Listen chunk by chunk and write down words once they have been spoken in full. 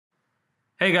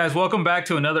Hey guys, welcome back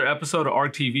to another episode of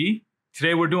ARC TV.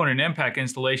 Today we're doing an MPAK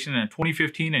installation in a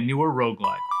 2015 and newer Road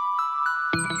Glide.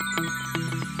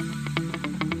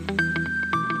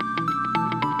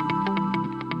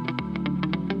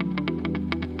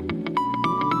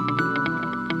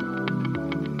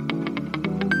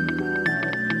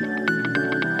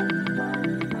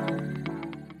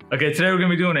 Okay, today we're going to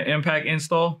be doing an MPAK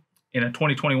install in a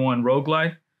 2021 Road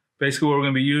Glide. Basically what we're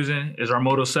going to be using is our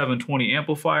Moto 720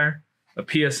 amplifier, a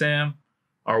PSM,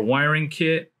 our wiring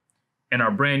kit, and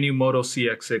our brand new Moto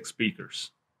CX6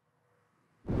 speakers.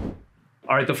 All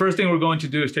right, the first thing we're going to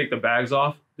do is take the bags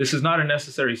off. This is not a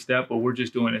necessary step, but we're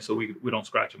just doing it so we don't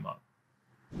scratch them up.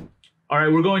 All right,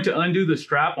 we're going to undo the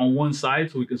strap on one side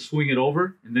so we can swing it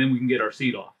over, and then we can get our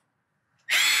seat off.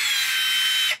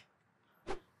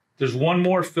 There's one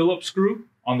more Phillips screw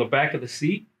on the back of the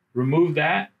seat. Remove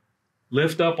that,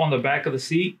 lift up on the back of the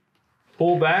seat,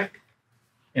 pull back,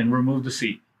 and remove the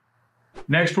seat.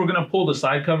 Next, we're going to pull the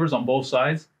side covers on both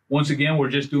sides. Once again, we're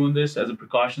just doing this as a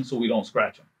precaution so we don't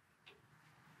scratch them.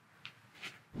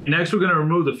 Next, we're going to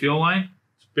remove the fuel line.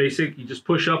 It's basic. You just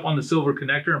push up on the silver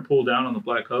connector and pull down on the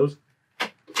black hose.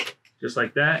 Just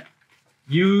like that.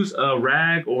 Use a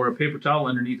rag or a paper towel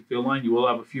underneath the fuel line. You will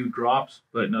have a few drops,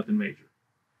 but nothing major.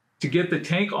 To get the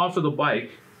tank off of the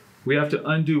bike, we have to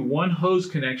undo one hose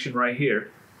connection right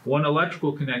here, one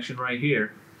electrical connection right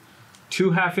here,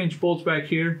 2 1/2-inch bolts back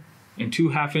here, and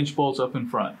 2 1/2-inch bolts up in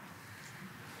front.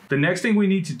 The next thing we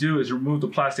need to do is remove the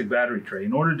plastic battery tray.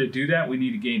 In order to do that, we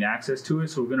need to gain access to it.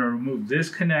 So we're going to remove this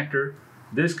connector,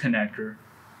 this connector,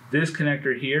 this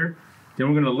connector here. Then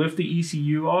we're going to lift the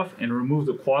ECU off and remove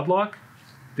the quad lock.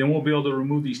 Then we'll be able to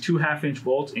remove these 2 1/2-inch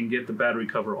bolts and get the battery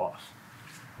cover off.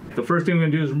 The first thing we're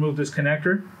going to do is remove this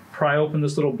connector. Pry open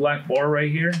this little black bar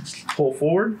right here. Just pull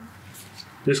forward.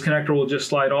 This connector will just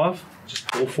slide off. Just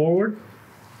pull forward.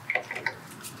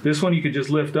 This one you could just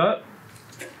lift up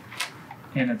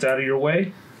and it's out of your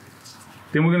way.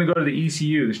 Then we're going to go to the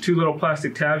ECU. There's 2 little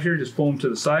plastic tabs here. Just pull them to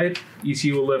the side.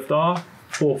 ECU will lift off,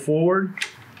 pull forward,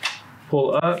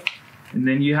 pull up, and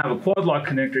then you have a quad lock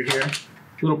connector here.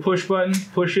 Little push button,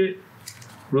 push it,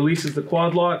 releases the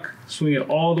quad lock, swing it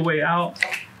all the way out,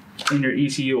 and your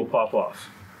ECU will pop off.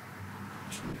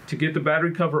 To get the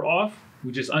battery cover off,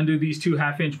 we just undo these 2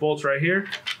 1/2-inch bolts right here,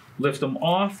 lift them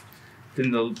off. Then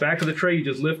the back of the tray, you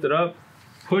just lift it up,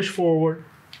 push forward,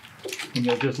 and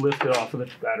you'll just lift it off of the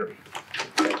battery.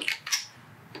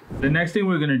 The next thing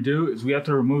we're going to do is we have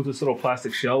to remove this little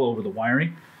plastic shell over the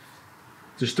wiring.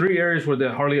 There's 3 areas where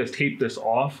the Harley has taped this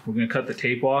off. We're going to cut the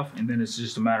tape off, and then it's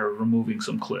just a matter of removing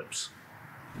some clips.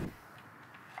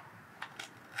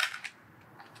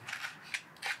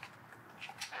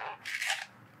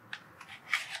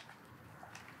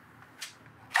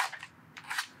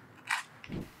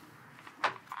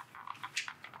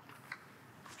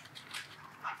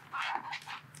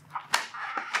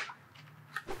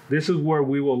 This is where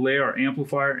we will lay our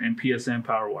amplifier and PSM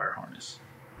power wire harness.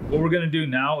 What we're going to do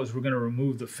now is we're going to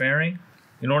remove the fairing.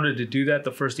 In order to do that,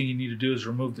 the first thing you need to do is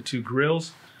remove the 2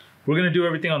 grills. We're going to do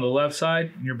everything on the left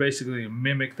side, and you're basically going to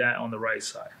mimic that on the right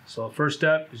side. So the first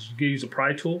step is you use a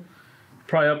pry tool.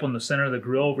 Pry up on the center of the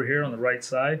grill over here on the right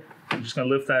side. I'm just going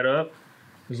to lift that up.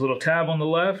 There's a little tab on the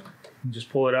left. You just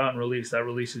pull it out and release. That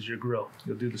releases your grill.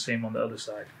 You'll do the same on the other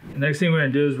side. The next thing we're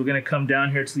going to do is we're going to come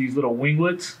down here to these little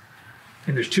winglets.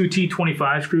 And there's 2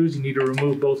 T25 screws. You need to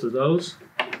remove both of those.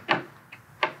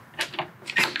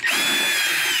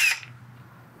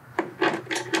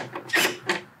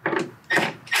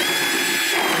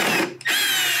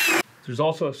 There's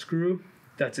also a screw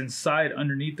that's inside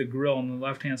underneath the grill on the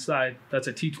left-hand side. That's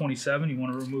a T27. You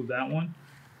want to remove that one.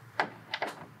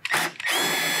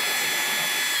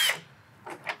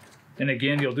 And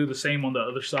again, you'll do the same on the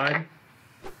other side.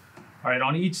 All right,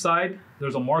 on each side,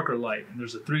 there's a marker light, and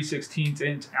there's a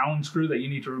 3/16-inch Allen screw that you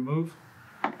need to remove.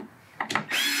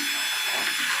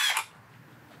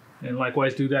 And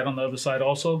likewise, do that on the other side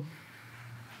also.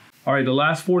 All right, the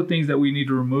last 4 things that we need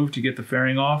to remove to get the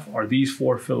fairing off are these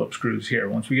 4 Phillips screws here.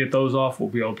 Once we get those off, we'll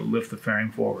be able to lift the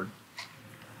fairing forward.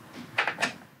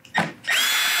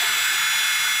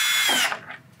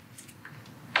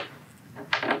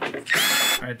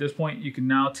 All right, at this point, you can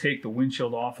now take the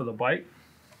windshield off of the bike.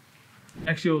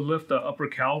 Next, you'll lift the upper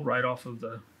cowl right off of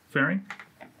the fairing.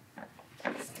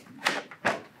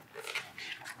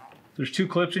 There's 2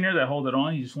 clips in here that hold it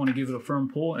on. You just want to give it a firm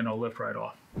pull and it'll lift right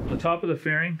off. On the top of the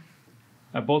fairing,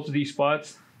 at both of these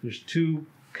spots, there's 2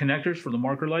 connectors for the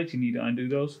marker lights. You need to undo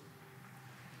those.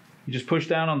 You just push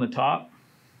down on the top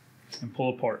and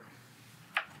pull apart.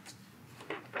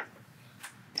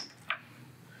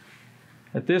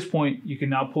 At this point, you can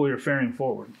now pull your fairing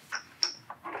forward.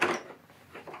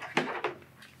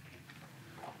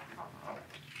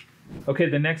 Okay,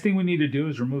 the next thing we need to do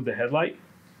is remove the headlight.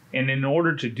 And in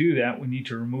order to do that, we need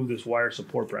to remove this wire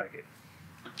support bracket.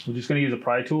 We're just going to use a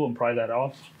pry tool and pry that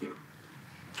off.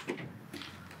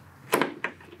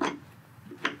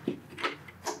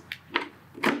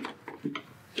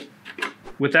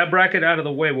 With that bracket out of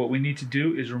the way, what we need to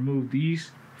do is remove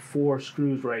these 4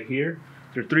 screws right here.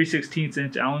 They're 3/16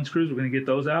 inch Allen screws. We're going to get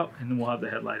those out, and then we'll have the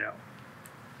headlight out.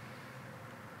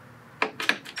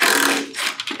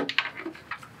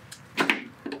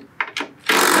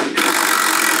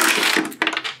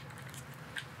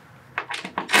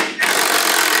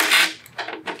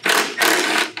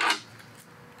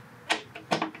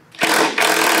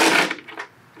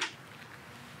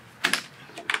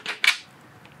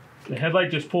 The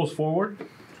headlight just pulls forward,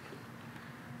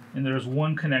 and there's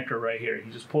one connector right here.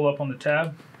 You just pull up on the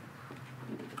tab,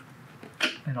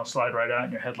 and it'll slide right out,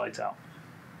 and your headlight's out.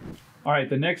 All right,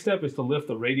 the next step is to lift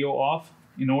the radio off.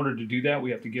 In order to do that,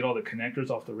 we have to get all the connectors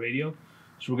off the radio.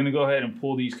 So we're going to go ahead and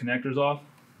pull these connectors off.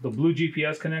 The blue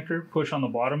GPS connector, push on the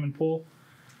bottom and pull.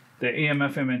 The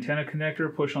AM/FM antenna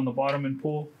connector, push on the bottom and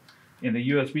pull. And the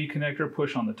USB connector,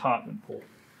 push on the top and pull.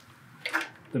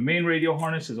 The main radio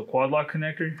harness is a quad lock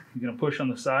connector. You're going to push on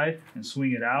the side and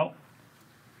swing it out.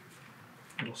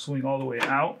 It'll swing all the way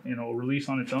out and it'll release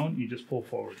on its own. You just pull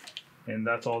forward. And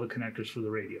that's all the connectors for the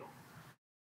radio.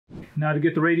 Now to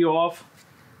get the radio off,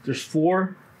 there's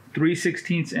 4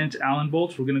 3/16 inch Allen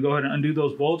bolts. We're going to go ahead and undo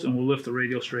those bolts and we'll lift the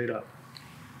radio straight up.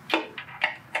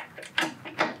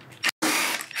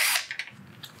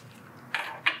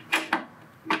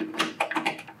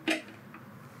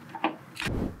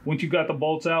 Once you've got the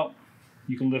bolts out,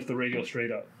 you can lift the radio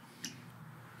straight up.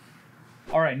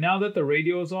 All right, now that the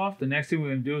radio is off, the next thing we're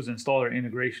going to do is install our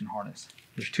integration harness.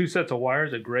 There's 2 sets of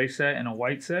wires, a gray set and a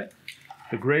white set.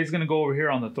 The gray is going to go over here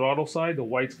on the throttle side, the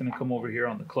white's going to come over here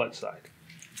on the clutch side.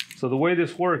 So the way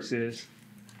this works is,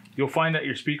 you'll find that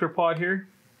your speaker pod here,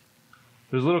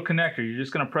 there's a little connector. You're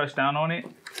just going to press down on it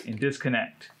and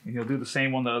disconnect. And you'll do the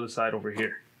same on the other side over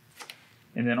here.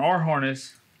 And then our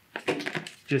harness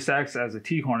just acts as a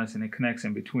T-harness and it connects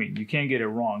in between. You can't get it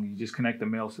wrong. You just connect the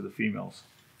males to the females.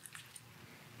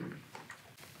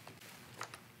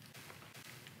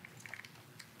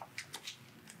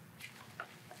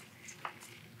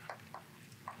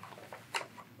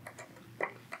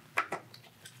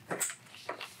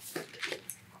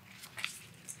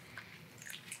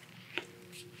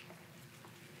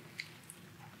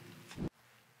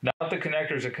 Now that the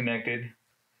connectors are connected,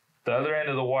 the other end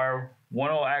of the wire, one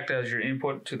will act as your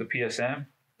input to the PSM,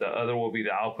 the other will be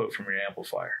the output from your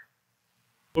amplifier.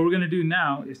 What we're going to do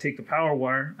now is take the power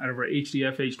wire out of our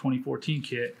HDFH 2014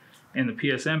 kit and the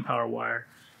PSM power wire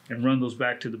and run those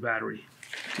back to the battery.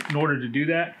 In order to do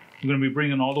that, I'm going to be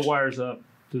bringing all the wires up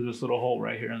to this little hole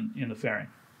right here in the fairing.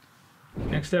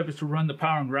 Next step is to run the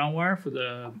power and ground wire for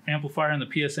the amplifier and the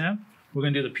PSM. We're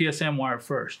going to do the PSM wire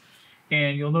first.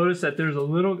 And you'll notice that there's a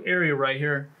little area right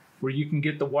here where you can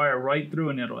get the wire right through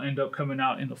and it'll end up coming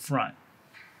out in the front.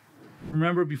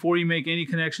 Remember, before you make any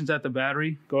connections at the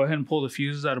battery, go ahead and pull the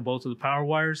fuses out of both of the power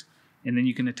wires, and then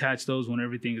you can attach those when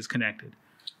everything is connected.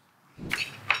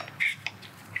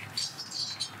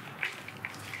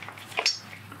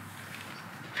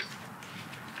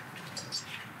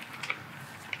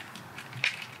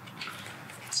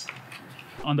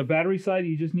 On the battery side,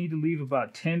 you just need to leave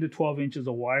about 10 to 12 inches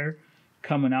of wire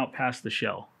coming out past the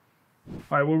shell.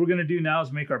 All right, what we're going to do now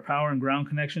is make our power and ground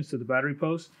connections to the battery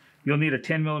post. You'll need a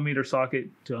 10mm socket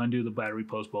to undo the battery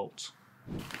post bolts.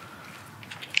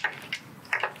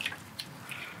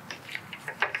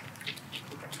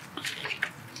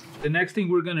 The next thing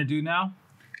we're going to do now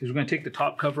is we're going to take the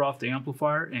top cover off the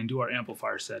amplifier and do our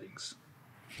amplifier settings.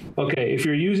 Okay, if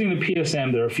you're using the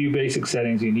PSM, there are a few basic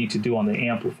settings you need to do on the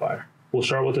amplifier. We'll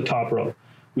start with the top row.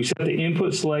 We set the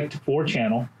input select to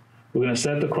 4-channel. We're going to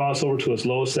set the crossover to its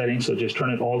lowest setting, so just turn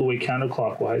it all the way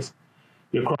counterclockwise.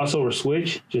 Your crossover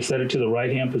switch, just set it to the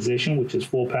right-hand position, which is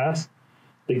full pass.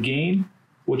 The gain,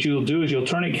 what you'll do is you'll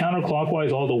turn it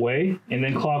counterclockwise all the way, and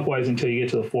then clockwise until you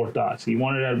get to the 4th dot. So you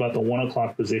want it at about the 1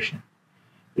 o'clock position.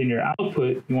 Then your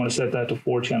output, you want to set that to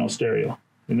 4-channel stereo.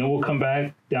 And then we'll come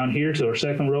back down here to our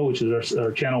second row, which is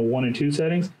our channel 1 and 2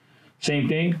 settings. Same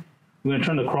thing. We're going to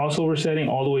turn the crossover setting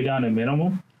all the way down to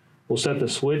minimum. We'll set the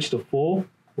switch to full.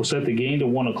 We'll set the gain to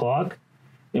 1 o'clock,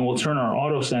 and we'll turn our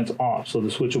auto sense off, so the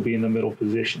switch will be in the middle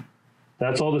position.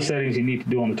 That's all the settings you need to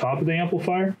do on the top of the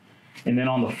amplifier. And then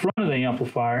on the front of the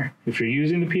amplifier, if you're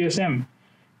using the PSM,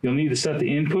 you'll need to set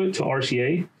the input to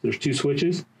RCA. There's 2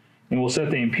 switches, and we'll set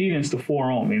the impedance to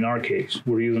 4 ohm. In our case,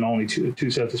 we're using only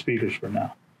two sets of speakers for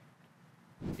now.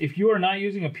 If you are not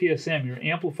using a PSM, your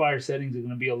amplifier settings are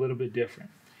going to be a little bit different.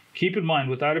 Keep in mind,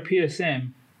 without a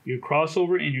PSM, your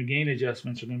crossover and your gain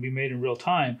adjustments are going to be made in real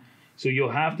time. So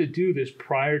you'll have to do this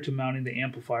prior to mounting the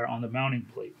amplifier on the mounting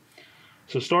plate.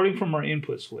 So starting from our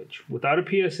input switch, without a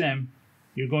PSM,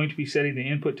 you're going to be setting the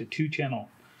input to 2-channel.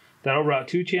 That'll route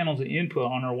 2 channels of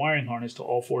input on our wiring harness to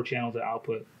all 4 channels of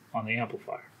output on the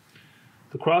amplifier.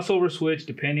 The crossover switch,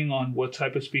 depending on what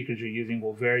type of speakers you're using,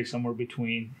 will vary somewhere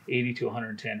between 80 to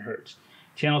 110 hertz.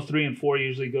 Channels 3 and 4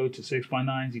 usually go to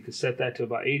 6x9s. You can set that to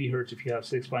about 80 hertz if you have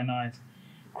 6x9s.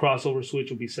 Crossover switch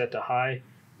will be set to high.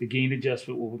 The gain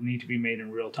adjustment will need to be made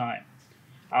in real time.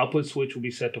 Output switch will be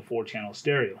set to 4-channel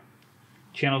stereo.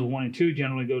 Channels 1 and 2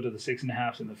 generally go to the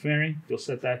 6.5s in the fairing. You'll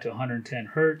set that to 110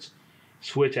 hertz.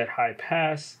 Switch at high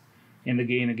pass, and the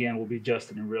gain again will be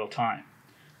adjusted in real time.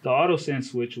 The auto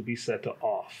sense switch will be set to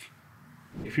off.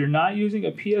 If you're not using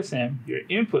a PSM, your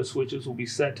input switches will be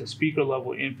set to speaker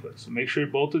level input. So make sure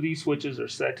both of these switches are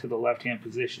set to the left-hand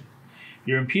position.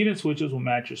 Your impedance switches will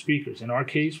match your speakers. In our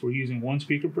case, we're using 1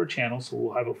 speaker per channel, so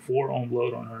we'll have a 4 ohm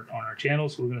load on our channel,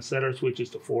 so we're going to set our switches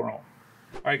to 4 ohm.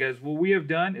 All right, guys, what we have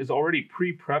done is already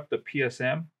pre-prepped the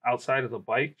PSM outside of the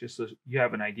bike, just so you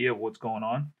have an idea of what's going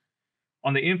on.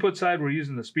 On the input side, we're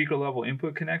using the speaker level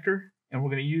input connector, and we're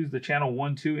going to use the channel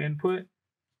 1-2 input.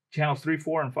 Channels 3,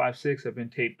 4, and 5, 6 have been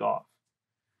taped off.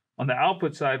 On the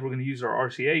output side, we're going to use our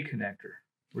RCA connector.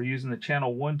 We're using the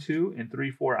channel 1, 2, and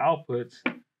 3, 4 outputs.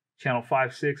 Channel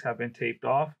 5, 6 have been taped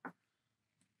off.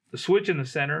 The switch in the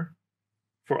center,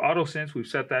 for auto sense, we've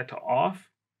set that to off.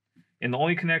 And the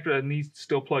only connector that needs to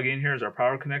still plug in here is our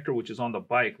power connector, which is on the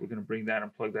bike. We're going to bring that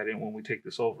and plug that in when we take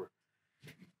this over.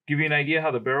 Give you an idea how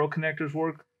the barrel connectors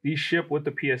work. These ship with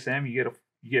the PSM. You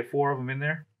get 4 of them in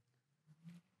there.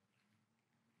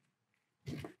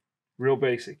 Real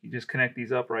basic. You just connect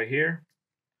these up right here.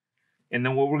 And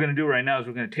then what we're going to do right now is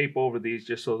we're going to tape over these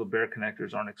just so the bare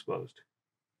connectors aren't exposed.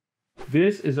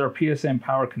 This is our PSM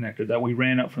power connector that we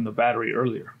ran up from the battery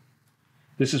earlier.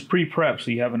 This is pre-prepped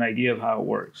so you have an idea of how it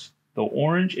works. The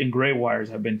orange and gray wires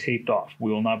have been taped off.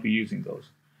 We will not be using those.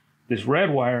 This red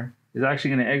wire is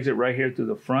actually going to exit right here through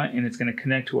the front, and it's going to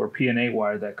connect to our PNA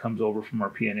wire that comes over from our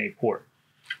PNA port.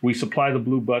 We supply the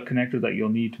blue butt connector that you'll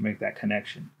need to make that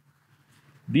connection.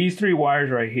 These 3 wires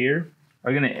right here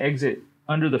are going to exit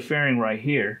under the fairing right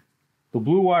here. The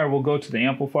blue wire will go to the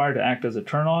amplifier to act as a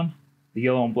turn on. The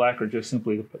yellow and black are just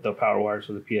simply the power wires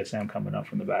for the PSM coming up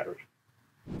from the battery.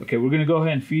 Okay, we're going to go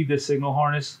ahead and feed this signal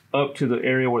harness up to the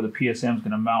area where the PSM is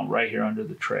going to mount right here under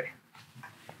the tray.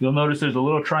 You'll notice there's a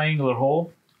little triangular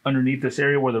hole underneath this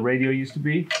area where the radio used to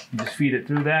be. You just feed it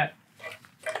through that.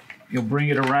 You'll bring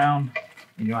it around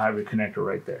and you'll have your connector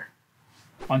right there.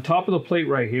 On top of the plate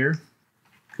right here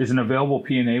is an available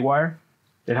PNA wire.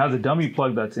 It has a dummy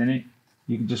plug that's in it.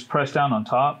 You can just press down on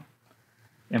top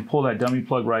and pull that dummy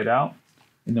plug right out.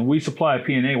 And then we supply a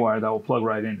PNA wire that will plug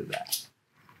right into that.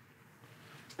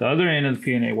 The other end of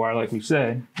the PNA wire, like we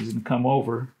said, is going to come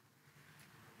over,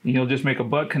 and you'll just make a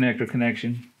butt connector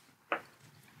connection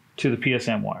to the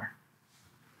PSM wire.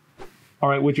 All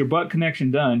right, with your butt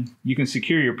connection done, you can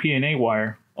secure your PNA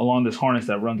wire along this harness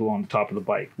that runs along the top of the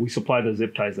bike. We supply the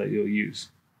zip ties that you'll use.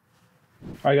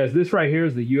 All right, guys, this right here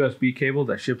is the USB cable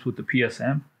that ships with the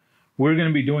PSM. We're going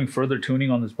to be doing further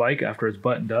tuning on this bike after it's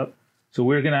buttoned up. So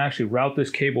we're going to actually route this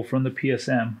cable from the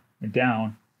PSM and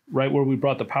down right where we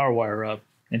brought the power wire up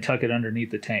and tuck it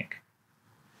underneath the tank.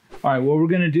 All right, what we're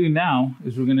going to do now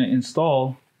is we're going to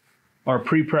install our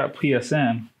pre-prep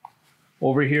PSM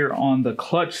over here on the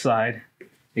clutch side.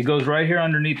 It goes right here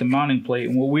underneath the mounting plate,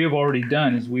 and what we have already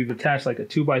done is we've attached like a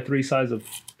 2x3 size of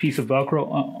piece of Velcro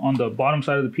on the bottom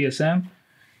side of the PSM,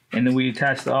 and then we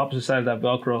attach the opposite side of that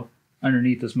Velcro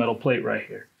underneath this metal plate right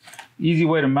here. Easy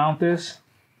way to mount this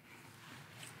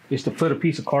is to put a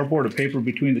piece of cardboard or paper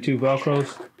between the 2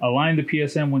 Velcros, align the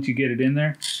PSM once you get it in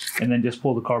there, and then just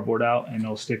pull the cardboard out and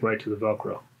it'll stick right to the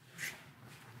Velcro.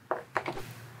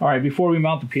 All right, before we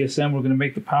mount the PSM, we're going to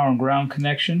make the power and ground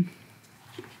connection.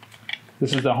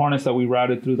 This is the harness that we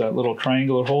routed through that little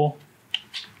triangular hole.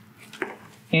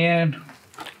 And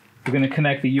we're going to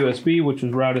connect the USB, which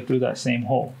was routed through that same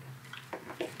hole.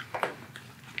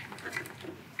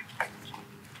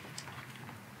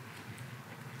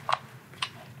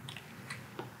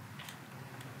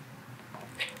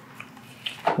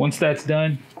 Once that's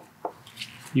done,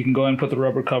 you can go ahead and put the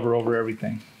rubber cover over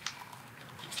everything.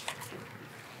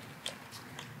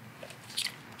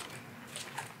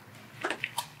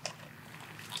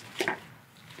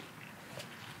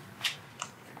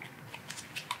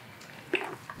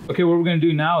 Okay, what we're going to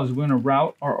do now is we're going to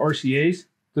route our RCAs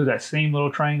through that same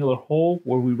little triangular hole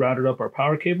where we routed up our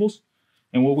power cables.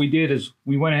 And what we did is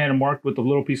we went ahead and marked with a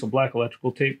little piece of black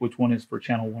electrical tape which one is for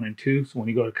channel 1 and 2. So when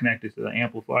you go to connect it to the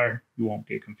amplifier, you won't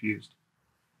get confused.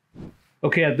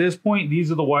 Okay, at this point,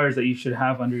 these are the wires that you should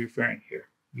have under your fairing here.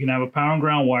 You can have a power and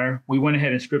ground wire. We went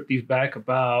ahead and stripped these back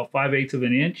about 5/8 of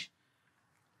an inch.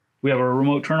 We have our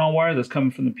remote turn on wire that's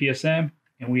coming from the PSM,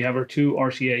 and we have our 2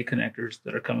 RCA connectors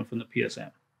that are coming from the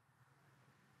PSM.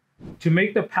 To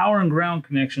make the power and ground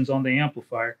connections on the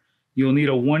amplifier, you'll need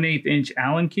a 1/8 inch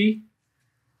Allen key.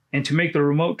 And to make the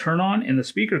remote turn on and the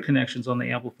speaker connections on the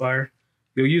amplifier,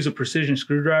 you'll use a precision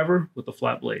screwdriver with a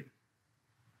flat blade.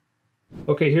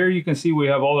 Okay, here you can see we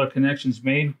have all our connections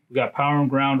made. We got power and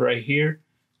ground right here,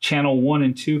 channel 1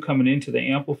 and 2 coming into the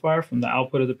amplifier from the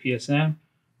output of the PSM.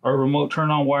 Our remote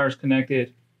turn on wire is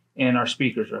connected and our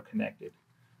speakers are connected.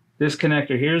 This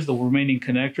connector here is the remaining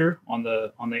connector on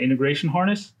the integration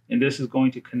harness, and this is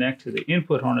going to connect to the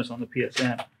input harness on the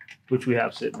PSM, which we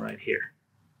have sitting right here.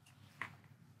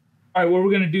 All right, what we're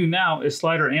going to do now is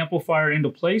slide our amplifier into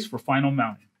place for final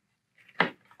mounting.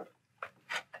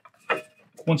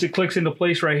 Once it clicks into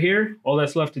place right here, all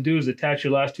that's left to do is attach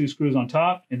your last 2 screws on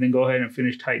top and then go ahead and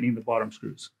finish tightening the bottom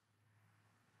screws.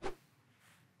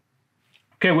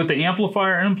 Okay, with the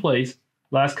amplifier in place,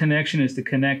 last connection is to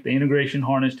connect the integration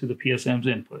harness to the PSM's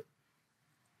input.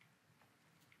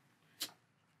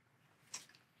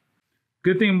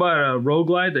 Good thing about a Road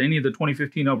Glide, any of the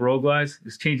 2015 up Road Glides,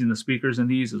 is changing the speakers in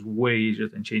these is way easier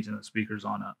than changing the speakers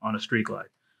on a street glide.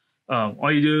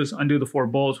 All you do is undo the 4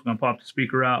 bolts. We're going to pop the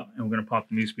speaker out, and we're going to pop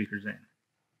the new speakers in.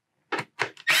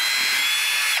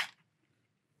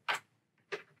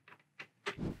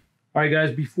 All right,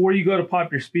 guys, before you go to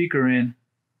pop your speaker in,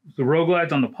 the Road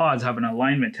Glides on the pods have an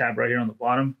alignment tab right here on the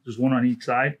bottom. There's one on each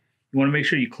side. You want to make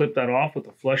sure you clip that off with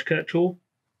a flush cut tool.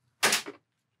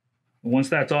 And once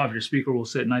that's off, your speaker will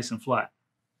sit nice and flat.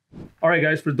 All right,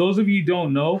 guys, for those of you who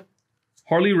don't know,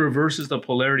 Harley reverses the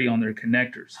polarity on their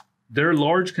connectors. Their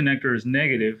large connector is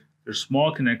negative, their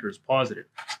small connector is positive,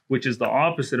 which is the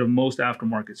opposite of most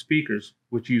aftermarket speakers,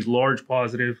 which use large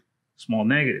positive, small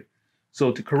negative.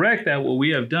 So to correct that, what we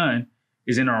have done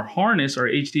is in our harness, our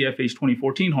HDFH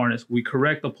 2014 harness, we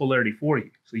correct the polarity for you.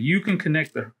 So you can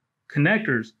connect the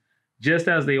connectors just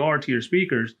as they are to your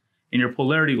speakers, and your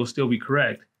polarity will still be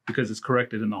correct because it's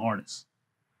corrected in the harness.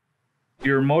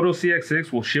 Your Moto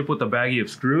CX6 will ship with a baggie of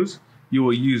screws. You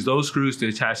will use those screws to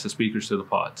attach the speakers to the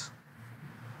pods.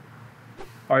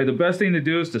 All right, the best thing to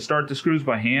do is to start the screws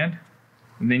by hand,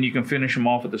 and then you can finish them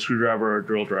off with a screwdriver or a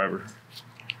drill driver.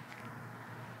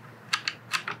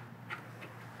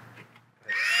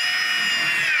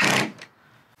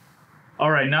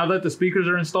 All right, now that the speakers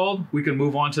are installed, we can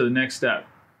move on to the next step.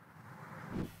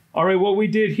 All right, what we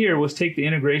did here was take the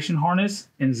integration harness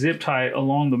and zip tie it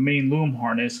along the main loom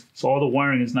harness so all the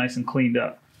wiring is nice and cleaned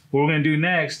up. What we're going to do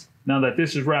next, now that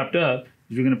this is wrapped up,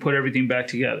 is we're going to put everything back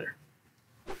together.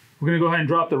 We're going to go ahead and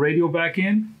drop the radio back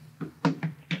in.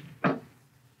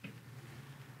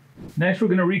 Next, we're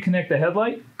going to reconnect the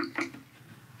headlight.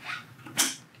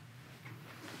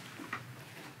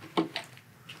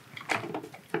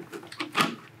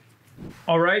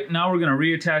 All right, now we're going to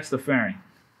reattach the fairing.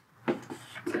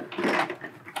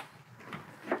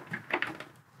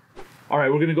 All right,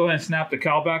 we're going to go ahead and snap the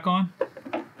cowl back on.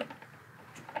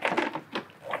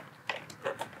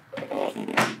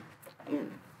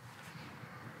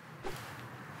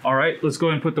 All right, let's go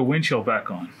ahead and put the windshield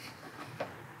back on.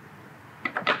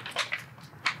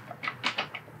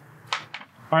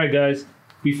 All right, guys,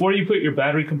 before you put your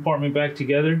battery compartment back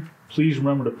together, please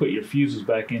remember to put your fuses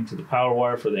back into the power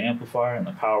wire for the amplifier and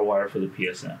the power wire for the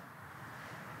PSM.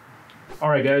 All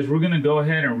right, guys, we're going to go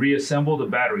ahead and reassemble the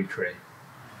battery tray.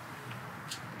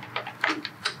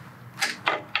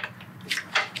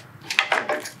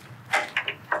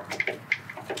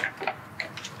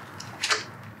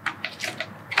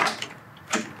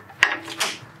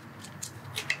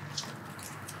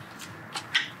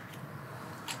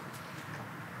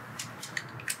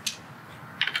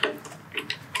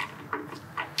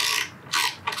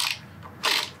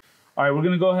 All right, we're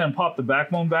going to go ahead and pop the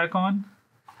backbone back on.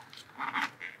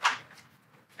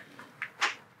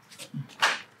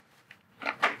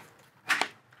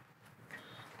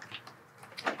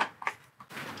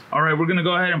 All right, we're going to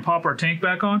go ahead and pop our tank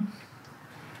back on.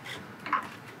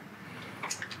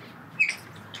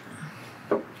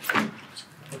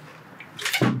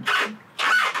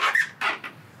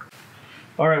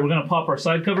 All right, we're going to pop our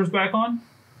side covers back on.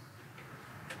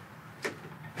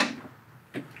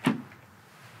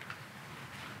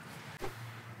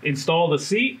 Install the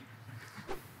seat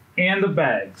and the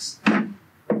bags.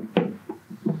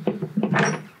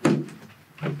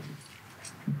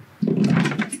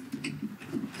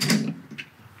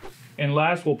 And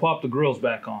last, we'll pop the grills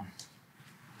back on.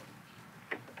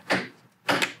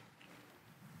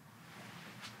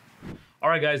 All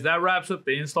right, guys, that wraps up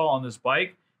the install on this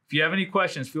bike. If you have any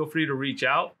questions, feel free to reach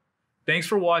out. Thanks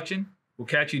for watching. We'll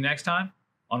catch you next time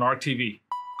on ARC TV.